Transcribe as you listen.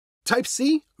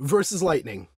Type-C versus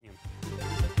Lightning.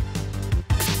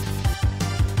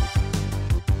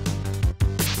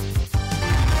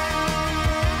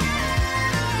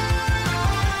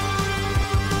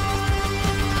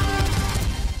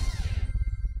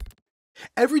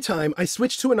 Every time I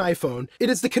switch to an iPhone, it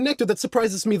is the connector that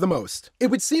surprises me the most.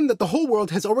 It would seem that the whole world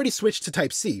has already switched to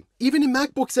Type-C. Even in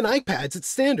MacBooks and iPads, it's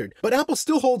standard, but Apple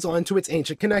still holds on to its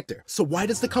ancient connector. So why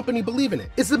does the company believe in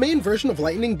it? Is the main version of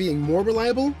Lightning being more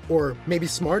reliable? Or maybe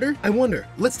smarter? I wonder.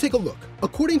 Let's take a look.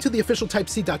 According to the official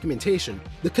Type-C documentation,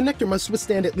 the connector must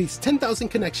withstand at least 10,000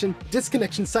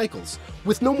 connection-disconnection cycles,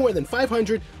 with no more than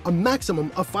 500, a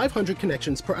maximum of 500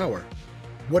 connections per hour.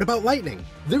 What about Lightning?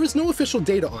 There is no official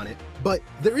data on it, but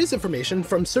there is information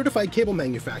from certified cable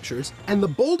manufacturers, and the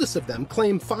boldest of them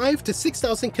claim 5,000 to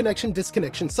 6,000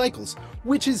 connection-disconnection cycles,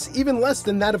 which is even less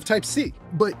than that of Type-C.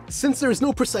 But since there is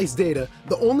no precise data,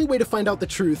 the only way to find out the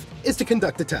truth is to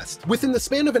conduct a test. Within the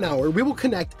span of an hour, we will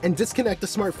connect and disconnect the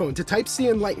smartphone to Type-C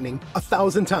and Lightning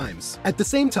 1,000 times. At the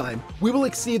same time, we will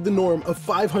exceed the norm of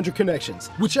 500 connections.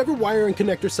 Whichever wire and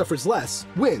connector suffers less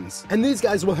wins, and these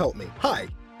guys will help me. Hi.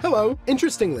 Hello.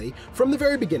 Interestingly, from the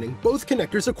very beginning, both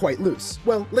connectors are quite loose.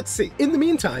 Well, let's see. In the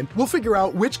meantime, we'll figure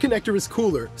out which connector is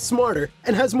cooler, smarter,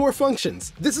 and has more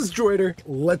functions. This is Droider.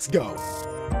 Let's go.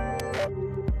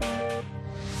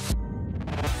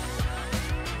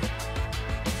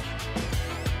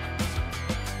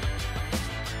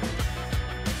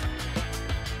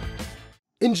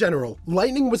 In general,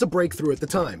 Lightning was a breakthrough at the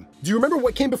time. Do you remember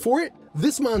what came before it?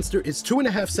 This monster is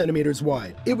 2.5 centimeters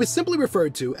wide. It was simply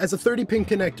referred to as a 30-pin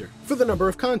connector for the number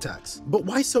of contacts. But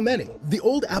why so many? The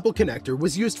old Apple connector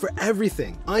was used for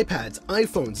everything: iPads,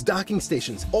 iPhones, docking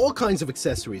stations, all kinds of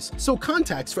accessories, so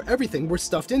contacts for everything were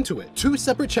stuffed into it. 2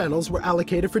 separate channels were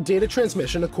allocated for data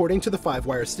transmission according to the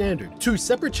 5-wire standard, 2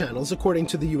 separate channels according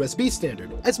to the USB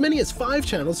standard, as many as 5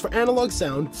 channels for analog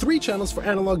sound, 3 channels for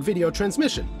analog video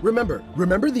transmission.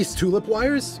 Remember these tulip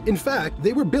wires? In fact,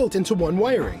 they were built into one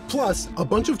wiring, plus a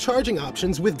bunch of charging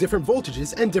options with different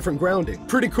voltages and different grounding.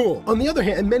 Pretty cool. On the other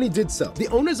hand, many did so. The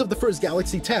owners of the first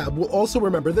Galaxy Tab will also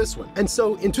remember this one. And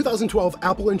so, in 2012,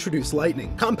 Apple introduced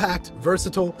Lightning. Compact,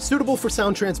 versatile, suitable for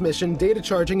sound transmission, data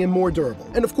charging, and more durable.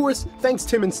 And of course, thanks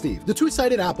Tim and Steve. The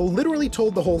two-sided Apple literally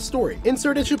told the whole story.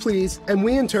 Insert as you please, and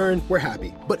we in turn were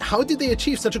happy. But how did they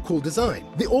achieve such a cool design?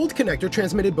 The old connector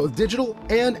transmitted both digital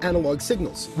and analog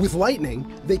signals. With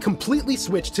Lightning, they completely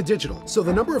switched to digital, so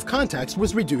the number of contacts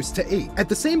was reduced to 8. At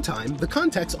the same time, the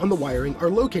contacts on the wiring are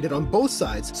located on both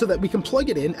sides so that we can plug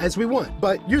it in as we want,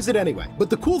 but use it anyway. But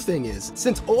the cool thing is,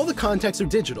 since all the contacts are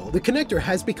digital, the connector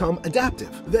has become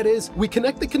adaptive. That is, we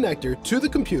connect the connector to the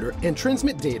computer and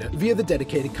transmit data via the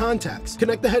dedicated contacts.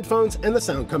 Connect the headphones and the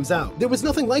sound comes out. There was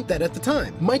nothing like that at the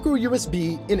time. Micro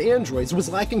USB in Androids was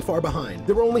lacking far behind.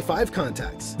 There were only 5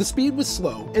 contacts. The speed was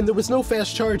slow and there was no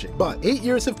fast charging. But 8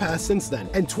 years have passed since then,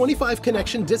 and 25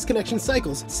 connection-disconnection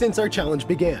cycles since our challenge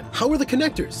began. How are the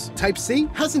connectors? Type-C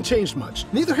hasn't changed much.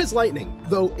 Neither has Lightning,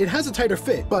 though it has a tighter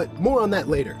fit, but more on that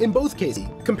later. In both cases,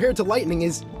 compared to Lightning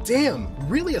is, damn,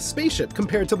 really a spaceship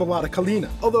compared to the Lada Kalina.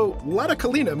 Although, Lada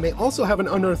Kalina may also have an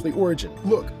unearthly origin.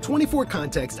 Look, 24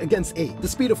 contacts against 8, the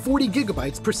speed of 40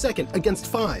 gigabytes per second against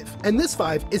 5. And this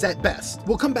 5 is at best.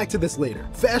 We'll come back to this later.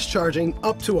 Fast charging,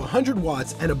 up to 100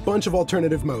 watts, and a bunch of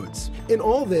alternative modes. In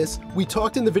all this, we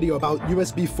talked in the video about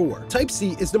USB 4.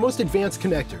 Type-C is the most advanced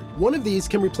connector. One of these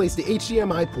can replace the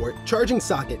HDMI port, charging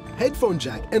socket, headphone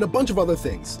jack, and a bunch of other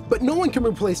things. But no one can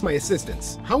replace my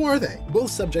assistants. How are they?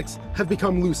 Both subjects have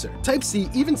become looser. Type-C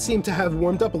even seemed to have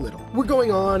warmed up a little. We're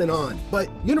going on and on, but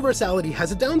universality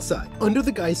has a downside. Under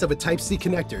the guise of a Type-C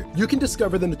connector, you can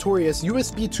discover the notorious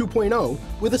USB 2.0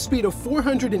 with a speed of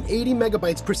 480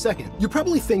 megabytes per second. You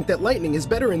probably think that Lightning is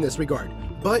better in this regard,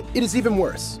 but it is even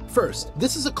worse. First,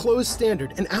 this is a closed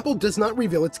standard and Apple does not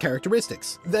reveal its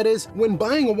characteristics. That is, when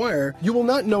buying a wire, you will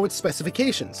not know its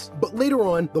specifications. But later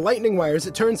on, the Lightning wires,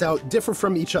 it turns out, differ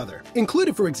from each other.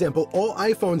 Included, for example, all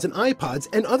iPhones and iPods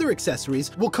and other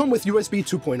accessories will come with USB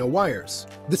 2.0 wires.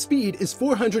 The speed is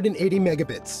 480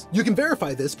 megabits. You can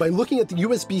verify this by looking at the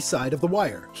USB side of the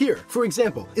wire. Here, for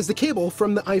example, is the cable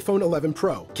from the iPhone 11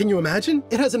 Pro. Can you imagine?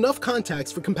 It has enough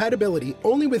contacts for compatibility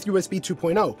only with USB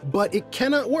 2.0, but it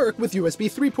cannot work with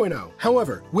USB 3.0.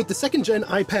 However, with the 2nd gen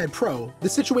iPad Pro, the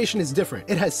situation is different.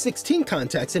 It has 16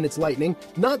 contacts in its Lightning,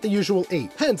 not the usual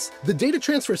 8. Hence, the data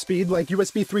transfer speed like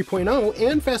USB 3.0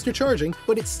 and faster charging,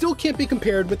 but it still can't be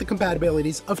compared with the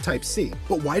compatibilities of Type-C.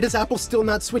 But why does Apple still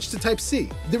not switch to Type-C?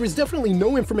 There is definitely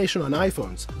no information on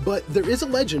iPhones, but there is a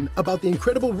legend about the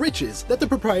incredible riches that the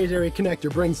proprietary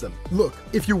connector brings them. Look,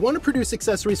 if you want to produce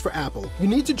accessories for Apple, you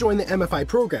need to join the MFI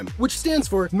program, which stands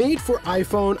for Made for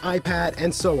iPhone, iPad,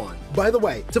 and so on. By the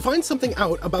way, to find something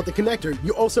out about the connector,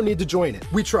 you also need to join it.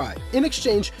 We tried. In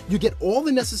exchange, you get all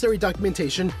the necessary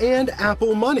documentation and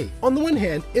Apple money. On the one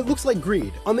hand, it looks like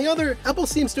greed. On the other, Apple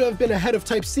seems to have been ahead of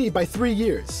Type-C by 3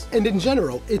 years. And in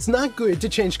general, it's not good to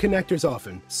change connectors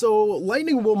often. So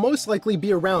Lightning will most likely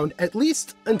be around at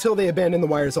least until they abandon the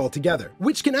wires altogether,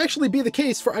 which can actually be the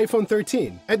case for iPhone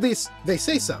 13. At least, they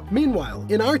say so. Meanwhile,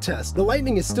 in our test, the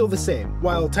Lightning is still the same,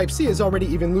 while Type-C is already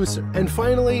even looser. And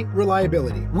finally,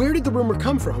 reliability. Where did the rumor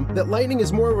come from that Lightning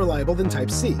is more reliable than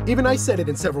Type-C? Even I said it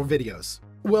in several videos.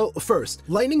 Well, first,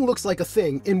 Lightning looks like a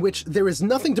thing in which there is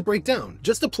nothing to break down,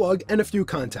 just a plug and a few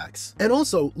contacts. And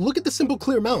also, look at the simple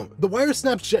clear mount. The wire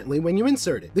snaps gently when you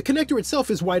insert it. The connector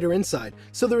itself is wider inside,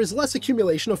 so there is less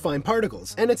accumulation of fine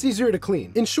particles, and it's easier to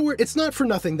clean. In short, it's not for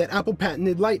nothing that Apple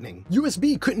patented Lightning.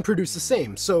 USB couldn't produce the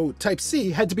same, so Type-C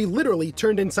had to be literally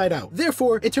turned inside out.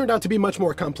 Therefore, it turned out to be much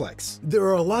more complex. There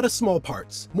are a lot of small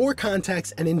parts, more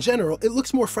contacts, and in general, it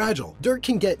looks more fragile. Dirt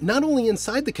can get not only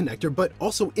inside the connector, but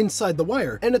also inside the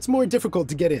wire, and it's more difficult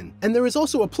to get in. And there is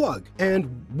also a plug.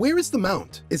 And where is the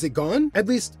mount? Is it gone? At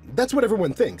least, that's what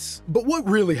everyone thinks. But what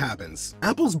really happens?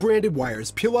 Apple's branded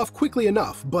wires peel off quickly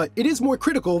enough, but it is more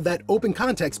critical that open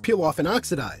contacts peel off and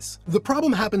oxidize. The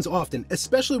problem happens often,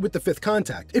 especially with the fifth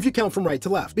contact, if you count from right to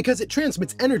left, because it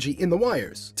transmits energy in the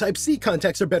wires. Type-C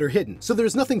contacts are better hidden, so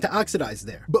there's nothing to oxidize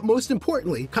there. But most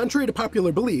importantly, contrary to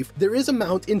popular belief, there is a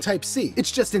mount in Type-C.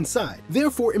 It's just inside.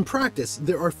 Therefore, in practice,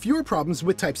 there are fewer problems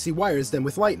with Type-C wires than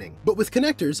with Lightning. But with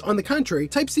connectors, on the contrary,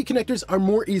 Type-C connectors are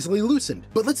more easily loosened.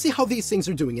 But let's see how these things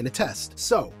are doing in a test.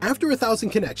 So, after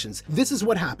 1,000 connections, this is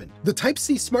what happened. The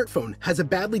Type-C smartphone has a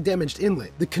badly damaged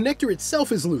inlet. The connector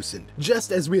itself is loosened,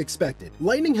 just as we expected.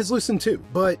 Lightning has loosened too,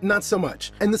 but not so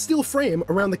much. And the steel frame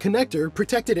around the connector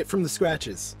protected it from the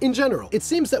scratches. In general, it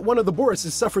seems that one of the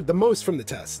Borises suffered the most from the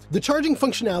test. The charging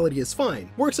functionality is fine,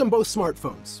 works on both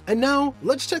smartphones. And now,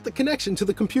 let's check the connection to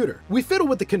the computer. We fiddle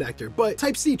with the connector, but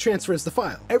Type-C transfers the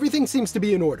file. Everything seems to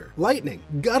be in order. Lightning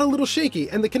got a little shaky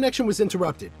and the connection was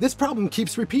interrupted. This problem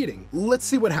keeps repeating. Let's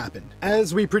see what happened.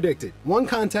 As we predicted, one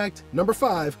contact, number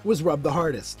 5, was rubbed the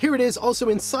hardest. Here it is also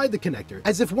inside the connector,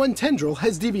 as if one tendril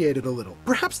has deviated a little.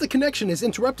 Perhaps the connection is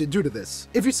interrupted due to this.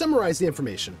 If you summarize the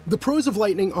information, the pros of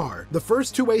Lightning are the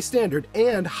first two-way standard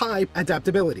and high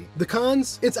adaptability. The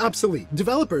cons, it's obsolete.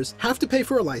 Developers have to pay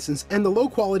for a license and the low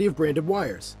quality of branded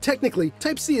wires. Technically,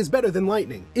 Type-C is better than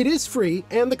Lightning. It is free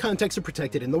and the contacts are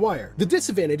protected in the wire. The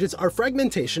disadvantages are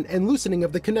fragmentation and loosening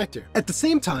of the connector. At the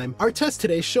same time, our test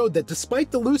today showed that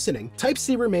despite the loosening,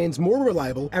 Type-C remains more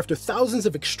reliable after thousands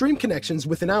of extreme connections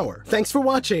within an hour. Thanks for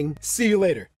watching. See you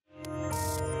later.